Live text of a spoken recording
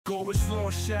Go as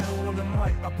LordShaedow on the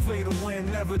mic. I play to win,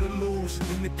 never to lose.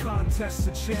 In the contest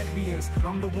of champions,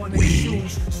 I'm the one they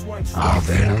choose. Swipe, swipe,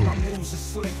 my moves are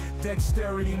slick.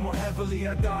 Dexterity more heavily,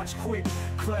 I dodge quick.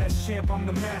 Class champ, I'm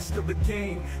the master of the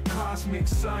game. Cosmic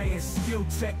science, skill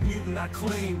tech mutant, I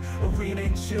claim. Arena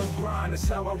and chill grind, that's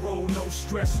how I roll. No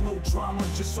stress, no drama,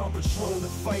 just on patrol to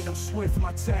fight. I'm swift,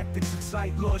 my tactics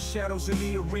excite. LordShaedow's in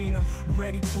the arena,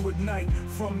 ready to ignite.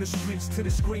 From the streets to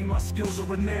the screen, my skills are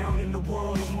renowned. In the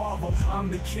world of Marvel,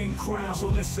 I'm the king crown. So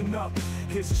listen up,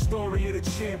 here's the story of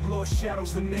the champ.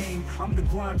 LordShaedow's the name, I'm the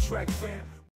grind track fan.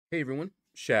 Hey everyone,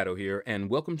 Shadow here, and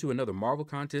welcome to another Marvel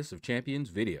Contest of Champions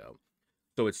video.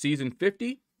 So it's season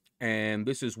 50, and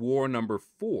this is war number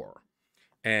 4.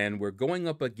 And we're going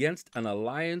up against an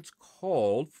alliance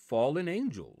called Fallen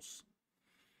Angels.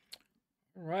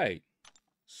 All right,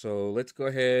 so let's go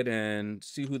ahead and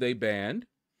see who they banned.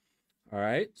 All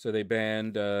right, so they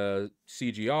banned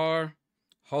CGR,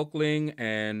 Hulkling,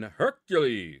 and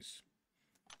Hercules.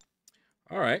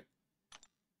 All right,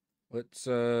 let's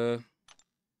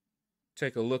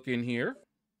take a look in here,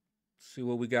 see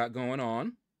what we got going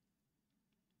on.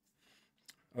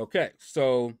 Okay,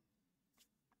 so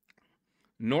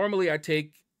normally I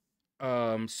take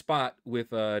Spot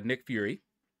with Nick Fury,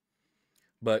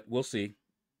 but we'll see.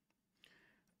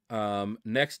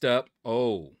 Next up,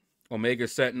 Omega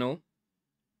Sentinel.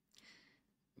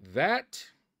 That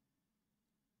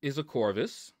is a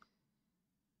Corvus.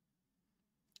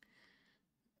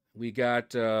 We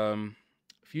got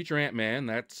Future Ant-Man.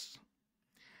 That's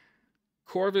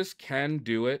Corvus can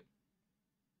do it.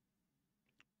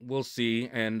 We'll see.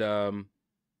 And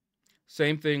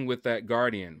same thing with that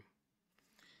Guardian.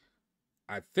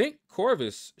 I think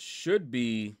Corvus should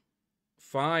be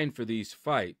fine for these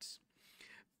fights.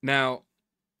 Now,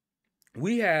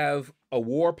 we have a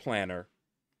war planner.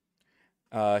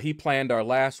 He planned our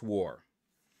last war.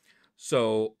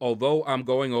 So, although I'm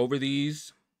going over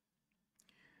these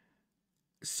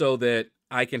so that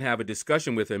I can have a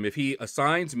discussion with him, if he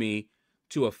assigns me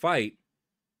to a fight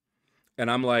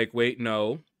and I'm like, wait,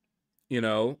 no, you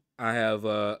know, I have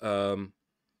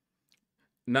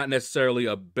not necessarily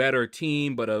a better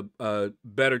team, but a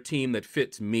better team that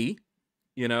fits me,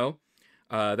 you know,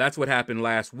 that's what happened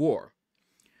last war.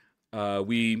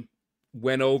 We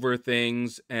went over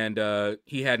things and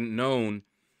he hadn't known,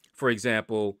 for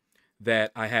example,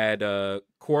 that I had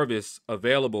Corvus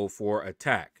available for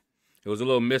attack. It was a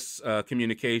little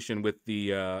miscommunication with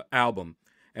the album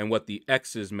and what the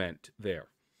X's meant there.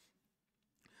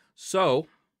 So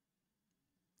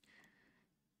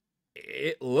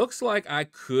it looks like I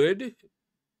could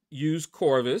use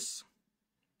Corvus,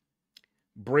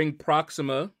 bring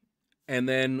Proxima, and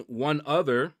then one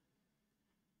other.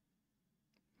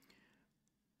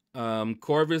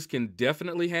 Corvus can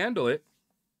definitely handle it.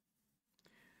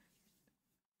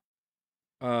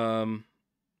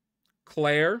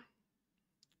 Claire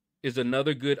is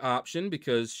another good option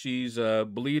because she's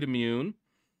bleed immune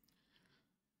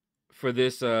for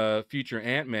this future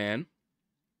Ant-Man.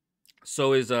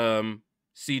 So is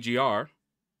CGR.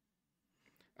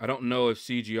 I don't know if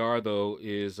CGR though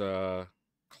is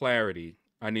Clarity.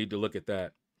 I need to look at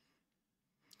that.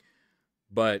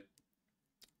 But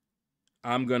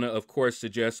I'm gonna, of course,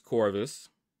 suggest Corvus.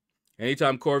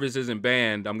 Anytime Corvus isn't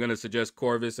banned, I'm gonna suggest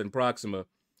Corvus and Proxima,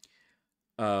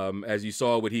 as you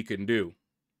saw what he can do.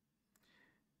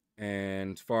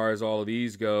 And as far as all of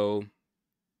these go,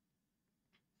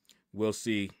 we'll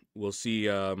see. We'll see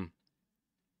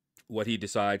what he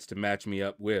decides to match me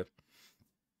up with.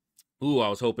 Ooh, I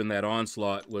was hoping that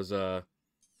Onslaught was a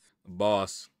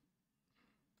boss.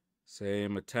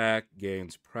 Same attack,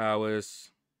 gains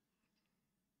prowess.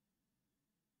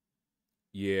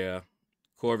 Yeah,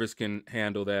 Corvus can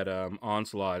handle that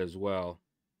Onslaught as well.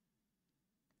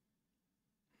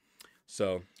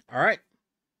 So, all right.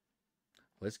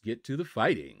 Let's get to the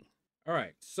fighting. All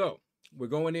right, so we're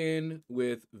going in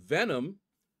with Venom,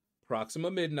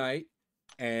 Proxima Midnight,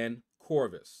 and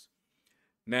Corvus.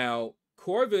 Now,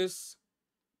 Corvus,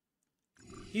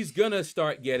 he's gonna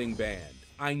start getting banned.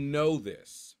 I know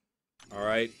this, all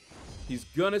right? He's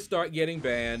gonna start getting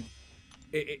banned.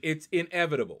 It's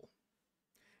inevitable.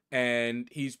 And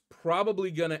he's probably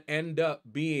gonna end up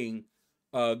being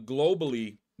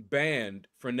globally banned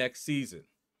for next season.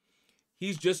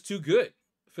 He's just too good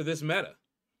for this meta.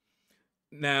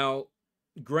 Now,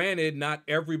 granted, not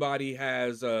everybody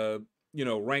has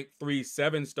rank 3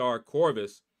 7-star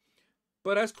Corvus,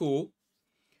 but that's cool.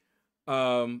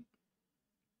 But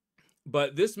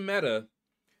this meta,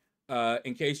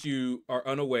 in case you are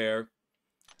unaware,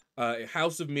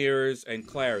 House of Mirrors and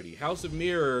Clarity. House of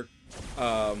Mirror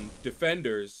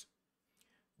defenders,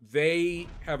 they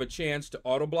have a chance to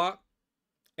auto block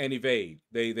and evade.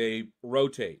 They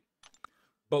rotate.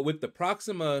 But with the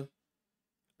Proxima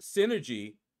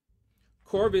synergy,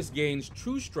 Corvus gains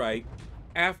True Strike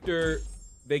after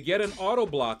they get an auto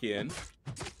block in,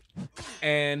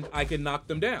 and I can knock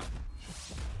them down.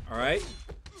 All right.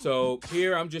 So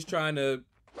here I'm just trying to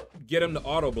get him to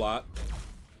auto block.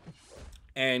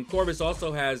 And Corvus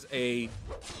also has a,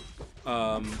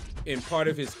 in part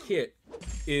of his kit,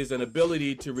 is an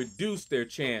ability to reduce their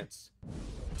chance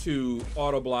to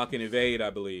auto block and evade, I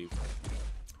believe.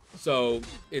 So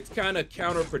it's kind of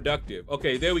counterproductive.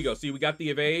 Okay, there we go. See, we got the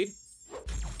evade.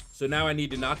 So now I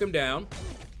need to knock him down.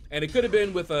 And it could have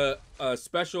been with a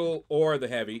special or the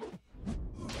heavy.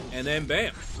 And then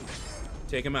bam,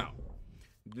 take him out.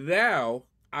 Now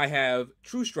I have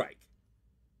True Strike.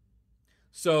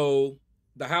 So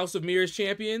the House of Mirrors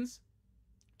champions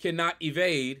cannot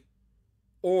evade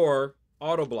or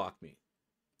auto block me.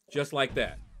 Just like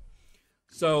that.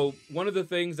 So one of the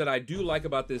things that I do like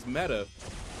about this meta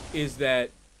is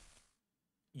that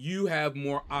you have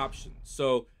more options.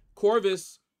 So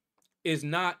Corvus is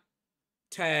not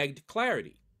tagged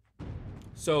Clarity.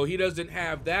 So he doesn't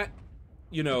have that,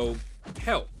 you know,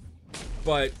 help.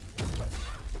 But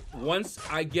once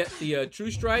I get the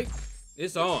True Strike,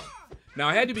 it's on. Now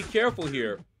I had to be careful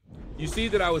here. You see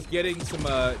that I was getting some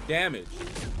damage.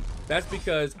 That's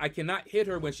because I cannot hit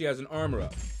her when she has an armor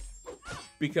up.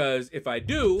 Because if I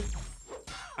do,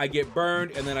 I get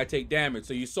burned and then I take damage.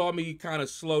 So you saw me kind of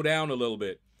slow down a little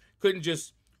bit. Couldn't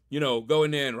just, you know, go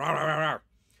in there and rah, rah, rah, rah.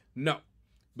 No,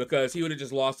 because he would have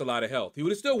just lost a lot of health. He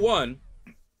would have still won,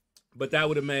 but that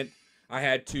would have meant I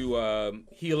had to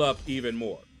heal up even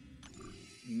more.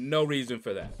 No reason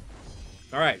for that.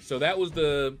 All right, so that was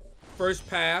the first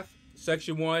path,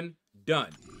 section 1,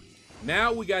 done.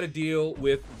 Now we got to deal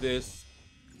with this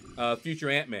future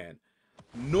Ant-Man.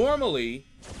 Normally,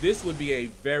 this would be a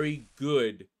very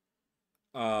good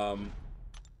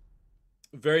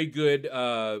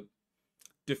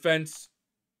defense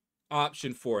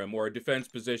option for him, or a defense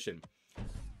position.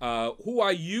 Who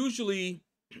I usually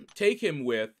take him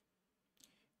with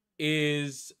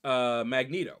is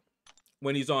Magneto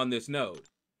when he's on this node.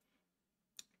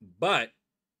 But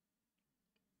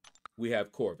we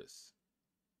have Corvus.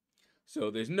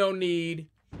 So there's no need.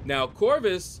 Now,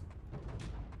 Corvus,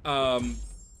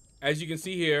 as you can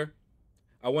see here,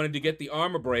 I wanted to get the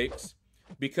armor breaks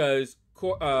because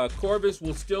Corvus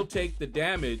will still take the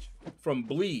damage from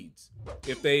bleeds.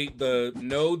 If the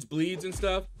nodes bleeds and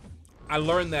stuff, I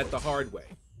learned that the hard way.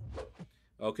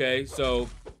 Okay, so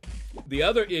the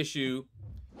other issue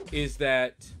is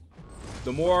that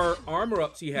the more armor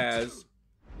ups he has,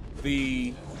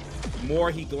 the more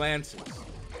he glances.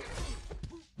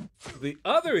 The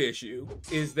other issue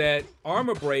is that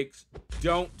armor breaks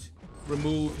don't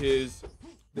remove his...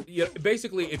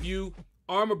 Basically, if you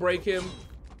armor break him,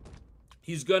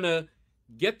 he's gonna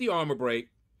get the armor break,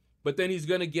 but then he's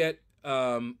gonna get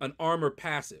an armor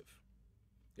passive.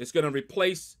 It's gonna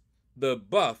replace the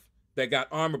buff that got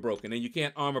armor broken, and you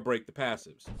can't armor break the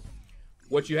passives.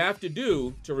 What you have to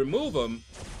do to remove them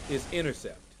is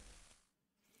intercept.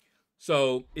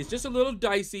 So it's just a little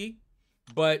dicey,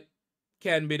 but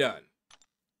can be done.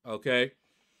 Okay.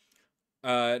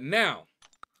 Now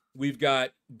we've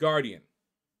got Guardian.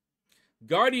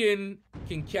 Guardian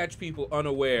can catch people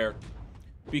unaware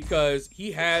because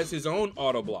he has his own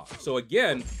auto block. So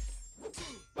again,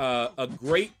 a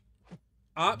great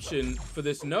option for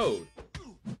this node.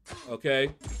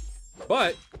 Okay,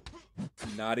 but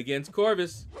not against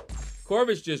Corvus.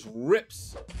 Corvus just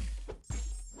rips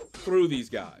through these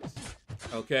guys.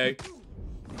 Okay,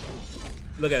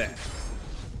 look at that.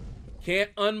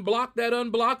 Can't unblock that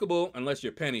unblockable unless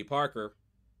you're Penny Parker.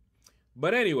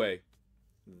 But anyway,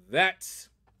 that's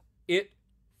it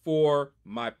for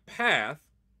my path.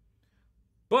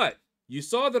 But you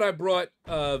saw that I brought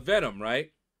Venom,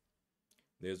 right?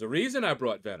 There's a reason I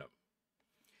brought Venom.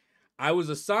 I was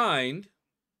assigned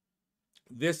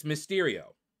this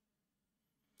Mysterio.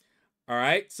 All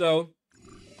right, so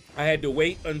I had to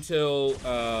wait until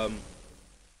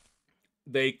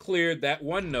they cleared that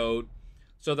one node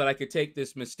so that I could take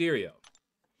this Mysterio.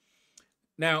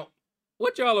 Now,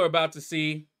 what y'all are about to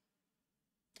see,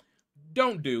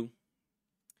 don't do.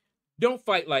 Don't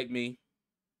fight like me,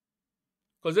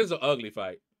 because this is an ugly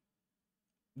fight.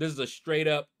 This is a straight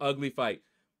up ugly fight.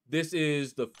 This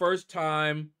is the first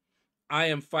time I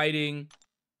am fighting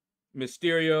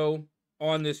Mysterio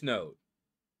on this node.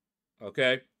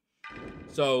 Okay?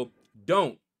 So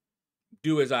don't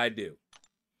do as I do.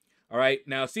 All right?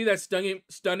 Now, see that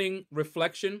stunning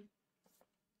reflection?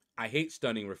 I hate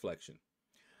stunning reflection.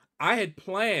 I had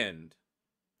planned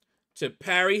to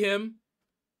parry him,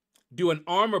 do an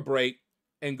armor break,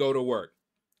 and go to work.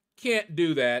 Can't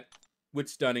do that with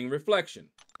stunning reflection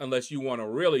unless you want to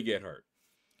really get hurt.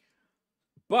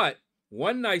 But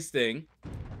one nice thing,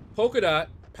 polka dot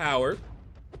power,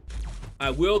 I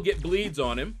will get bleeds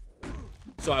on him,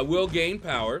 so I will gain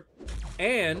power.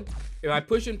 And if I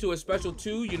push him to a special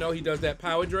 2, you know he does that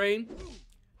power drain.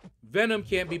 Venom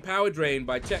can't be power drained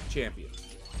by tech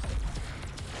champions,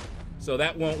 so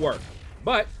that won't work.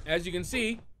 But as you can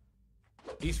see,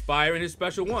 he's firing his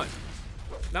special 1.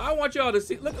 Now I want y'all to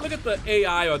see, look at the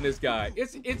AI on this guy.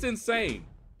 It's insane.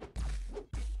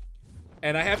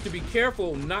 And I have to be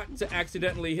careful not to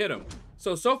accidentally hit him.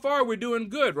 So far we're doing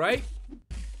good, right?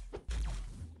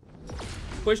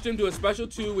 Pushed him to a special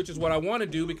 2, which is what I want to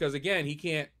do because again, he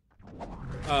can't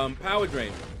power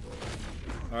drain.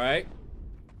 All right.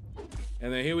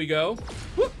 And then here we go.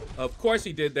 Whoop. Of course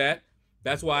he did that.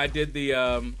 That's why I did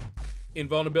the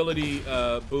invulnerability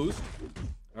boost.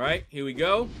 All right, here we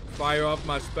go. Fire off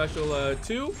my special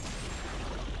 2.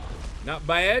 Not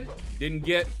bad. Didn't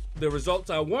get the results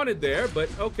I wanted there, but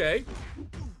okay.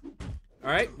 All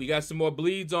right, we got some more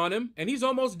bleeds on him, and he's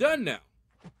almost done now.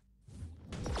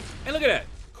 And look at that.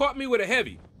 Caught me with a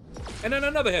heavy. And then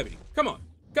another heavy. Come on.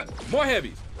 More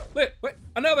heavies. Wait,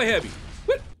 another heavy.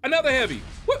 Another heavy.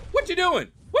 What you doing?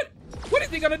 What is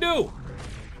he gonna do?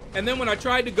 And then when I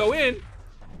tried to go in,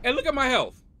 and look at my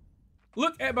health.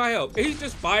 Look at my health. He's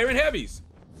just firing heavies.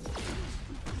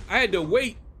 I had to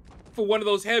wait for one of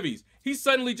those heavies. He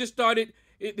suddenly just started.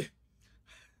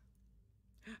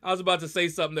 I was about to say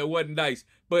something that wasn't nice,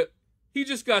 but he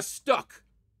just got stuck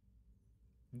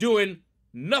doing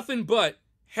nothing but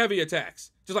heavy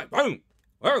attacks. Just like boom,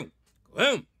 boom,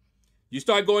 boom. You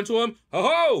start going to him,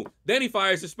 ho-ho! Then he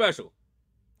fires his special.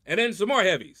 And then some more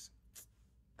heavies.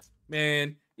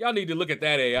 Man, y'all need to look at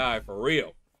that AI for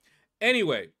real.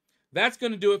 Anyway, that's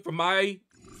going to do it for my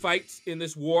fights in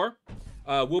this war.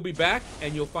 We'll be back,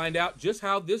 and you'll find out just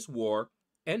how this war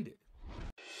ended.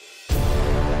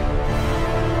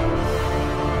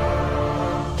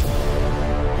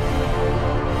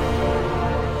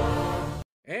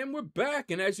 And we're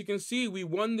back, and as you can see, we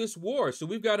won this war. So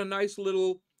we've got a nice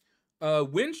little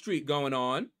win streak going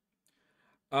on.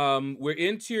 We're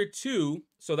in tier 2,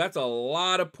 so that's a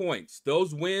lot of points.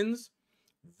 Those wins,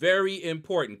 very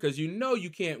important, because you know you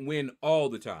can't win all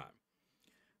the time.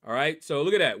 All right, so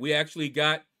look at that. We actually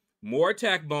got more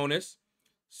attack bonus.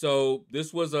 So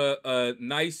this was a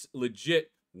nice,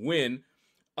 legit win,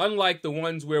 unlike the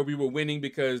ones where we were winning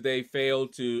because they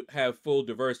failed to have full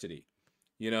diversity.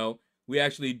 You know, we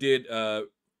actually did,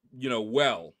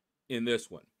 well in this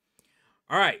one.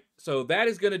 All right, so that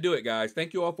is going to do it, guys.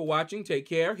 Thank you all for watching. Take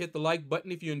care. Hit the like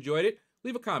button if you enjoyed it.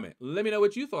 Leave a comment. Let me know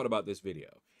what you thought about this video.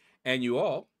 And you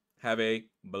all have a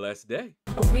blessed day.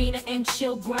 Arena and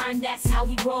chill grind, that's how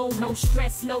we roll. No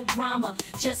stress, no drama,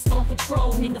 just on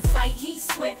patrol. In the fight, he's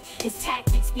swift, his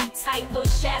tactics be tight.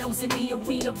 LordShaedow's in the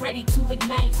arena, ready to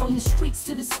ignite. From the streets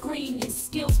to the screen, his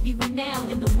skills be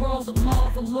renowned. In the world of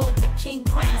Marvel, Lord, the King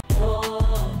crown.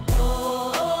 Oh.